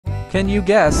Can you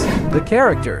guess the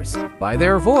characters by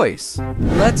their voice?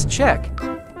 Let's check.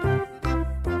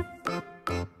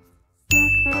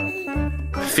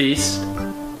 Feast,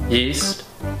 yeast,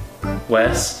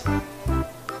 west,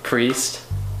 priest.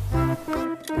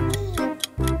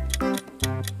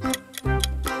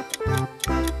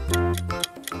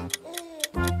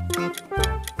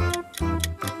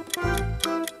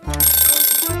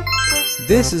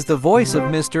 This is the voice of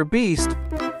Mr. Beast.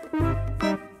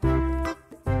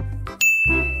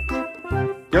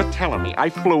 You're telling me I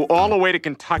flew all the way to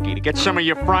Kentucky to get some of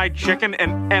your fried chicken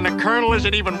and the Colonel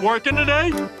isn't even working today?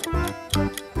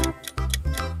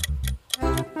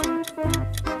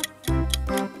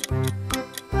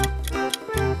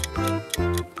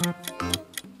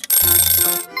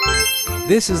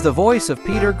 This is the voice of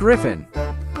Peter Griffin.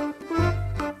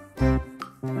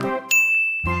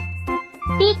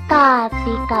 Pika,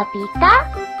 pika, pika,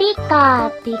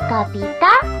 pika, pika,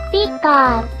 pika,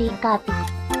 pika, pika, pika.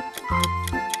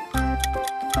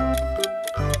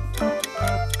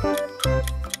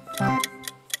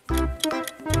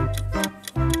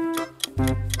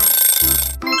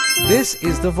 This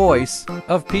is the voice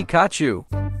of Pikachu.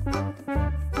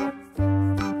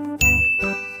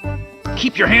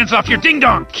 Keep your hands off your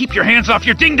ding-dong! Keep your hands off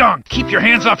your ding-dong! Keep your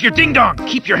hands off your ding-dong!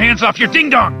 Keep your hands off your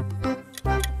ding-dong!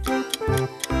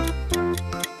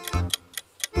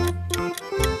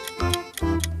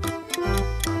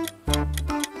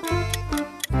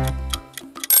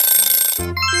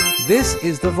 This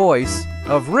is the voice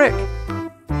of Rick.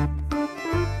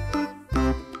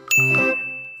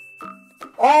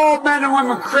 All men and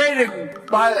women created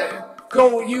by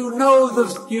go. You know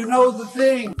the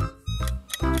thing.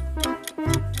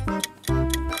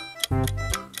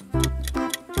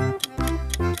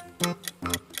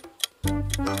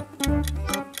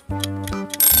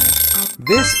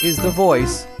 This is the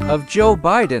voice of Joe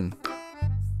Biden.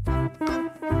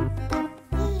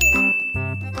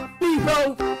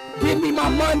 Bro, give me my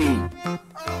money.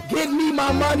 Give me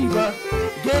my money, bro.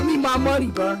 Give me my money,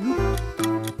 bro.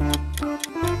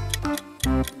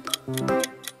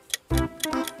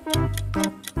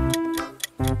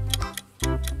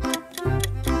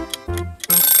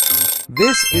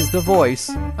 This is the voice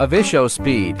of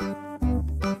IshoSpeed.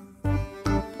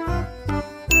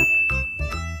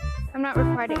 I'm not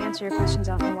required to answer your questions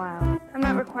out in the wild. I'm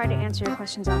not required to answer your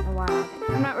questions out in the wild.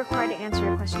 I'm not required to answer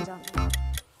your questions out in the wild.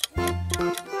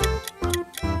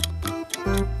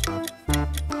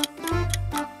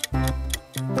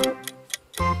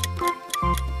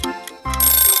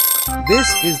 This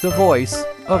is the voice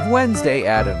of Wednesday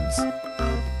Addams.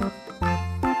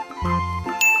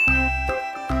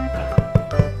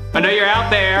 I know you're out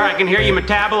there. I can hear you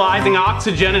metabolizing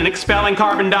oxygen and expelling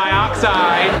carbon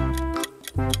dioxide.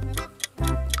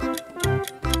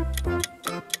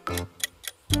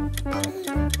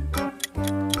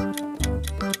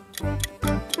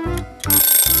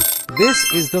 This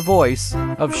is the voice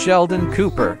of Sheldon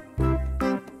Cooper.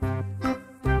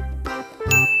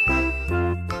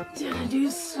 Did I do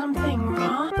something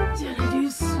wrong? Did I do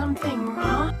something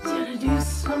wrong? Did I do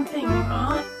something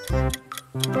wrong?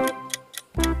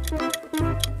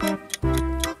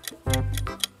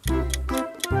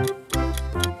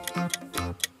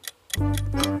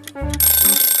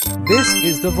 This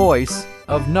is the voice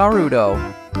of Naruto.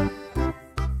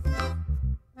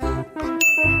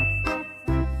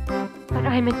 But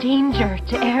I'm a danger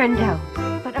to Arendelle.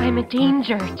 But I'm a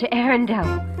danger to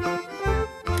Arendelle.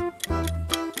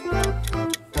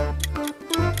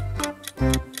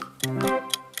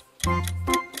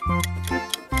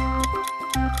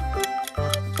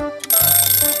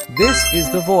 This is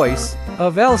the voice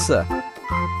of Elsa.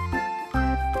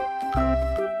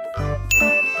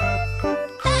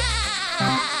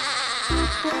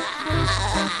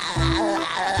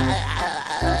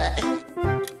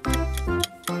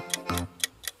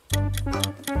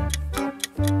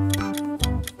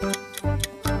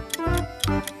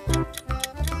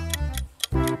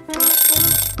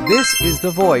 This is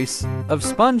the voice of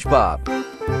SpongeBob.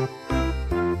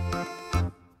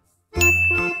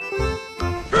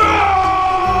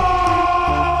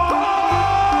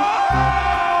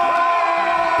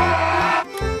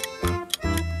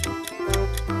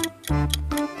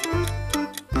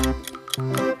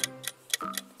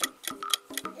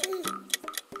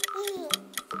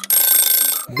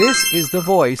 This is the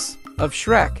voice of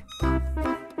Shrek.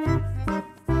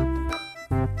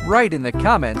 Write in the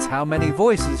comments how many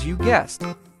voices you guessed.